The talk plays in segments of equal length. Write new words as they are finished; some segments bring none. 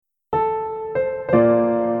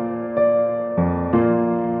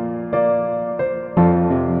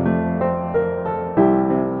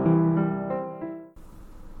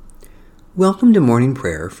Welcome to morning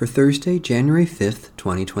prayer for Thursday, January 5th,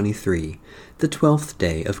 2023, the 12th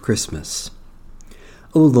day of Christmas.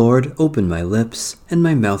 O Lord, open my lips, and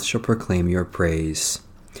my mouth shall proclaim your praise.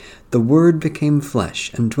 The Word became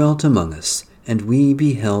flesh and dwelt among us, and we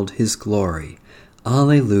beheld his glory.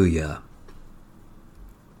 Alleluia.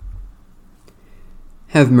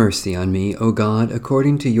 Have mercy on me, O God,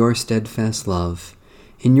 according to your steadfast love.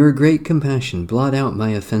 In your great compassion blot out my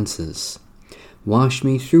offenses. Wash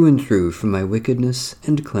me through and through from my wickedness,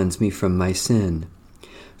 and cleanse me from my sin.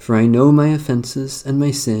 For I know my offenses, and my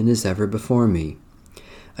sin is ever before me.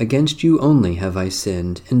 Against you only have I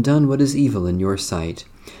sinned, and done what is evil in your sight.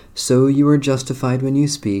 So you are justified when you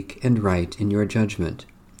speak, and right in your judgment.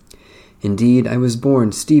 Indeed, I was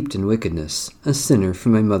born steeped in wickedness, a sinner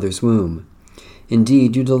from my mother's womb.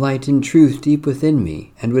 Indeed, you delight in truth deep within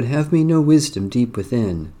me, and would have me know wisdom deep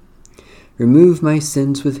within. Remove my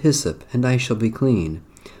sins with hyssop, and I shall be clean.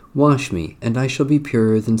 Wash me, and I shall be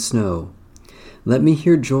purer than snow. Let me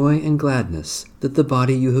hear joy and gladness, that the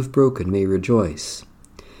body you have broken may rejoice.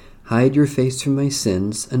 Hide your face from my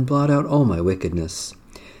sins, and blot out all my wickedness.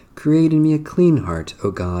 Create in me a clean heart, O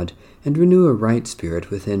God, and renew a right spirit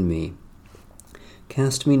within me.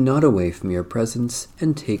 Cast me not away from your presence,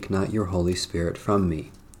 and take not your Holy Spirit from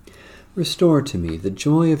me. Restore to me the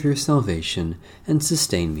joy of your salvation, and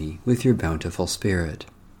sustain me with your bountiful Spirit.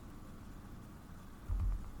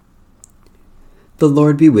 The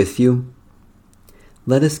Lord be with you.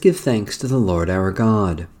 Let us give thanks to the Lord our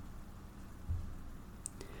God.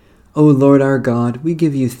 O Lord our God, we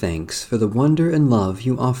give you thanks for the wonder and love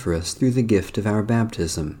you offer us through the gift of our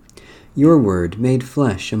baptism, your word made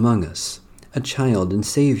flesh among us, a child and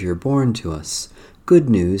Savior born to us, good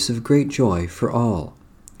news of great joy for all.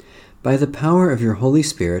 By the power of your Holy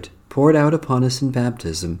Spirit, poured out upon us in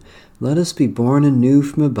baptism, let us be born anew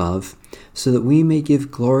from above, so that we may give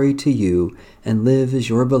glory to you and live as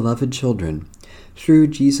your beloved children, through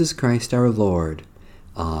Jesus Christ our Lord.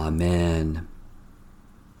 Amen.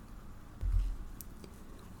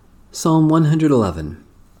 Psalm 111.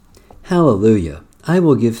 Hallelujah! I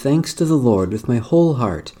will give thanks to the Lord with my whole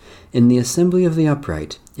heart, in the assembly of the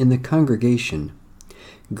upright, in the congregation.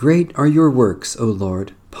 Great are your works, O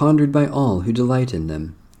Lord, pondered by all who delight in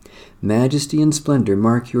them. Majesty and splendor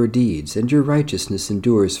mark your deeds, and your righteousness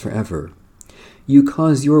endures forever. You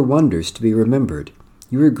cause your wonders to be remembered.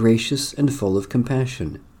 You are gracious and full of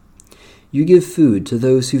compassion. You give food to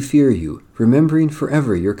those who fear you, remembering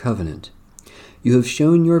forever your covenant. You have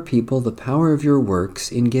shown your people the power of your works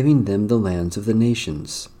in giving them the lands of the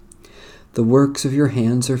nations. The works of your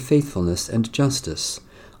hands are faithfulness and justice.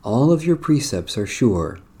 All of your precepts are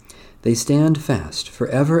sure. They stand fast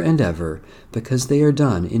forever and ever, because they are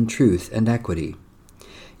done in truth and equity.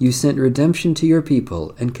 You sent redemption to your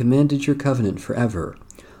people and commanded your covenant forever.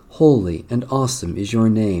 Holy and awesome is your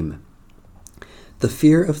name. The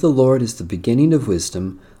fear of the Lord is the beginning of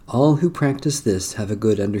wisdom. All who practice this have a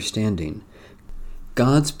good understanding.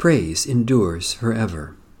 God's praise endures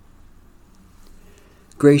forever.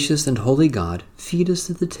 Gracious and holy God, feed us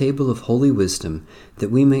at the table of holy wisdom,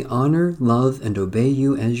 that we may honor, love, and obey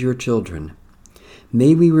you as your children.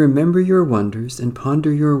 May we remember your wonders and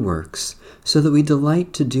ponder your works, so that we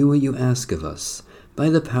delight to do what you ask of us,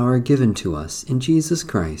 by the power given to us in Jesus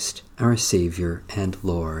Christ, our Savior and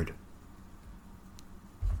Lord.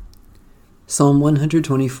 Psalm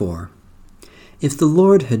 124. If the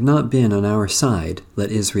Lord had not been on our side,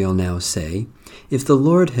 let Israel now say, if the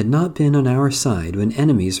Lord had not been on our side when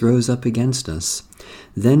enemies rose up against us,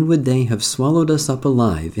 then would they have swallowed us up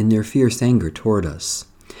alive in their fierce anger toward us.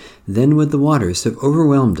 Then would the waters have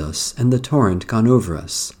overwhelmed us, and the torrent gone over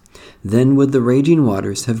us. Then would the raging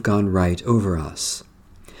waters have gone right over us.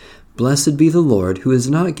 Blessed be the Lord, who has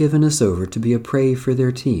not given us over to be a prey for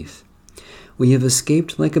their teeth. We have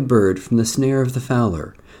escaped like a bird from the snare of the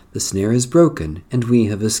fowler. The snare is broken, and we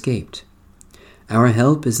have escaped. Our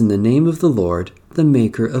help is in the name of the Lord, the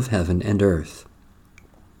Maker of heaven and earth.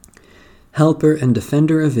 Helper and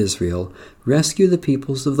defender of Israel, rescue the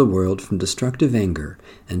peoples of the world from destructive anger,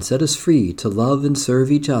 and set us free to love and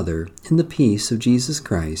serve each other in the peace of Jesus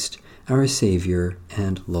Christ, our Savior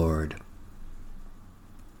and Lord.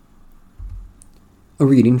 A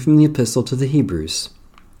reading from the Epistle to the Hebrews.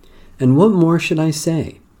 And what more should I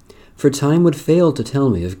say? For time would fail to tell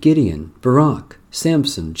me of Gideon, Barak,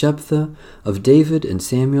 Samson, Jephthah, of David and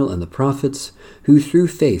Samuel and the prophets, who through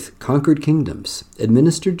faith conquered kingdoms,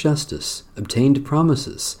 administered justice, obtained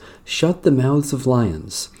promises, shut the mouths of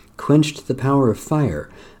lions, quenched the power of fire,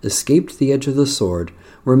 escaped the edge of the sword,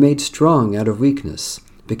 were made strong out of weakness,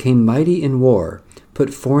 became mighty in war,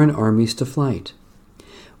 put foreign armies to flight.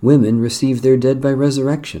 Women received their dead by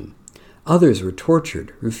resurrection. Others were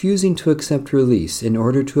tortured, refusing to accept release in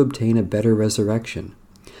order to obtain a better resurrection.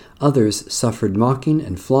 Others suffered mocking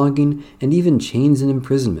and flogging and even chains and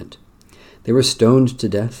imprisonment. They were stoned to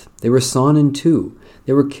death. They were sawn in two.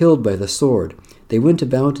 They were killed by the sword. They went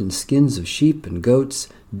about in skins of sheep and goats,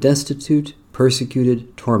 destitute,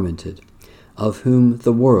 persecuted, tormented, of whom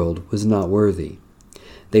the world was not worthy.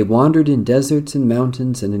 They wandered in deserts and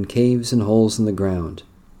mountains and in caves and holes in the ground.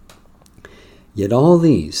 Yet all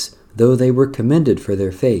these, though they were commended for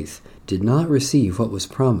their faith, did not receive what was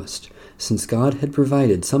promised, since God had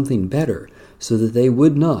provided something better, so that they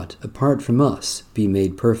would not, apart from us, be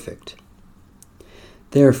made perfect.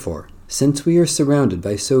 Therefore, since we are surrounded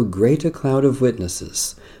by so great a cloud of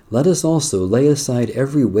witnesses, let us also lay aside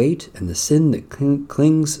every weight and the sin that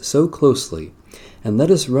clings so closely, and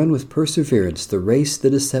let us run with perseverance the race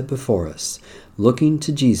that is set before us, looking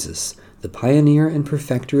to Jesus, the pioneer and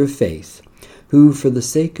perfecter of faith, who, for the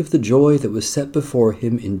sake of the joy that was set before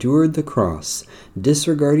him, endured the cross,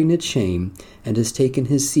 disregarding its shame, and has taken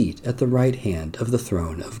his seat at the right hand of the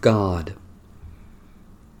throne of God.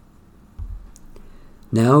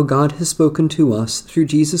 Now God has spoken to us through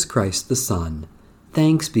Jesus Christ the Son.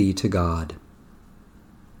 Thanks be to God.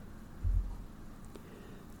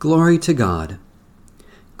 Glory to God.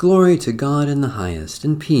 Glory to God in the highest,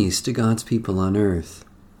 and peace to God's people on earth.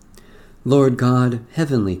 Lord God,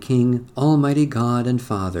 heavenly King, almighty God and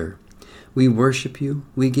Father, we worship you,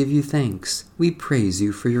 we give you thanks, we praise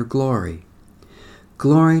you for your glory.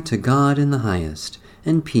 Glory to God in the highest,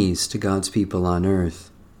 and peace to God's people on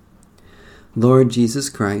earth. Lord Jesus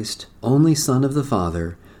Christ, only Son of the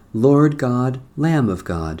Father, Lord God, Lamb of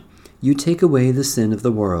God, you take away the sin of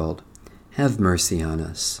the world. Have mercy on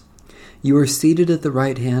us. You are seated at the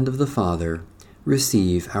right hand of the Father.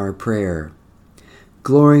 Receive our prayer.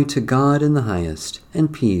 Glory to God in the highest,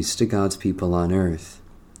 and peace to God's people on earth.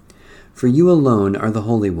 For you alone are the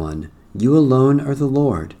Holy One, you alone are the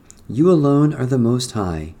Lord, you alone are the Most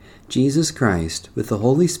High, Jesus Christ, with the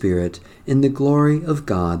Holy Spirit, in the glory of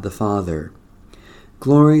God the Father.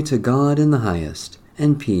 Glory to God in the highest,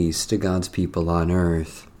 and peace to God's people on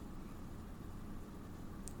earth.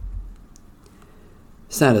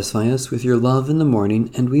 Satisfy us with your love in the morning,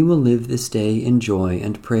 and we will live this day in joy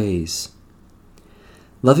and praise.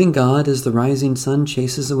 Loving God, as the rising sun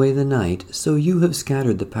chases away the night, so you have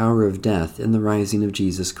scattered the power of death in the rising of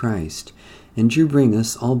Jesus Christ, and you bring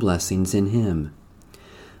us all blessings in him.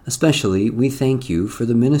 Especially we thank you for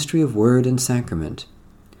the ministry of word and sacrament,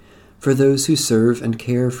 for those who serve and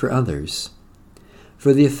care for others,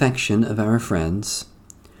 for the affection of our friends,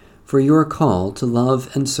 for your call to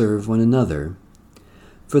love and serve one another,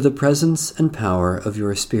 for the presence and power of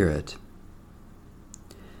your Spirit.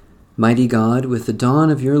 Mighty God, with the dawn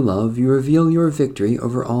of your love, you reveal your victory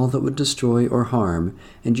over all that would destroy or harm,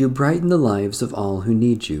 and you brighten the lives of all who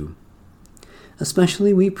need you.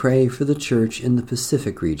 Especially we pray for the Church in the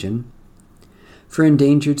Pacific region, for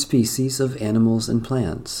endangered species of animals and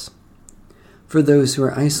plants, for those who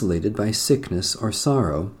are isolated by sickness or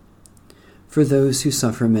sorrow, for those who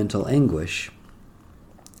suffer mental anguish,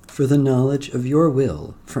 for the knowledge of your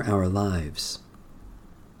will for our lives.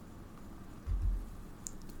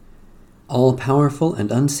 All-powerful and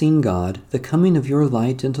unseen God, the coming of your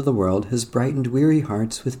light into the world has brightened weary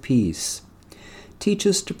hearts with peace. Teach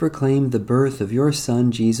us to proclaim the birth of your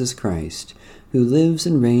Son, Jesus Christ, who lives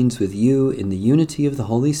and reigns with you in the unity of the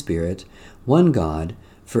Holy Spirit, one God,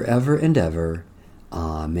 forever and ever.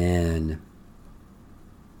 Amen.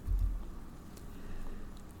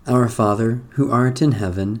 Our Father, who art in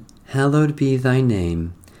heaven, hallowed be thy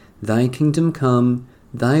name. Thy kingdom come,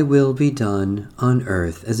 thy will be done, on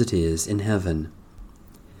earth as it is in heaven.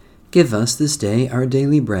 Give us this day our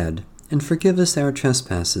daily bread, and forgive us our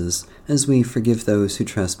trespasses, as we forgive those who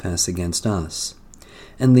trespass against us.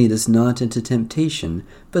 And lead us not into temptation,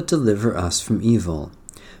 but deliver us from evil.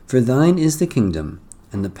 For thine is the kingdom,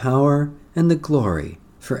 and the power, and the glory,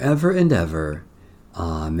 forever and ever.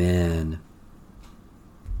 Amen.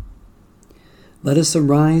 Let us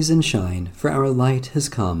arise and shine, for our light has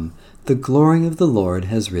come. The glory of the Lord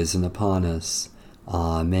has risen upon us.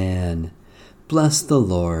 Amen. Bless the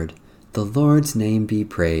Lord. The Lord's name be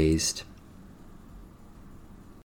praised.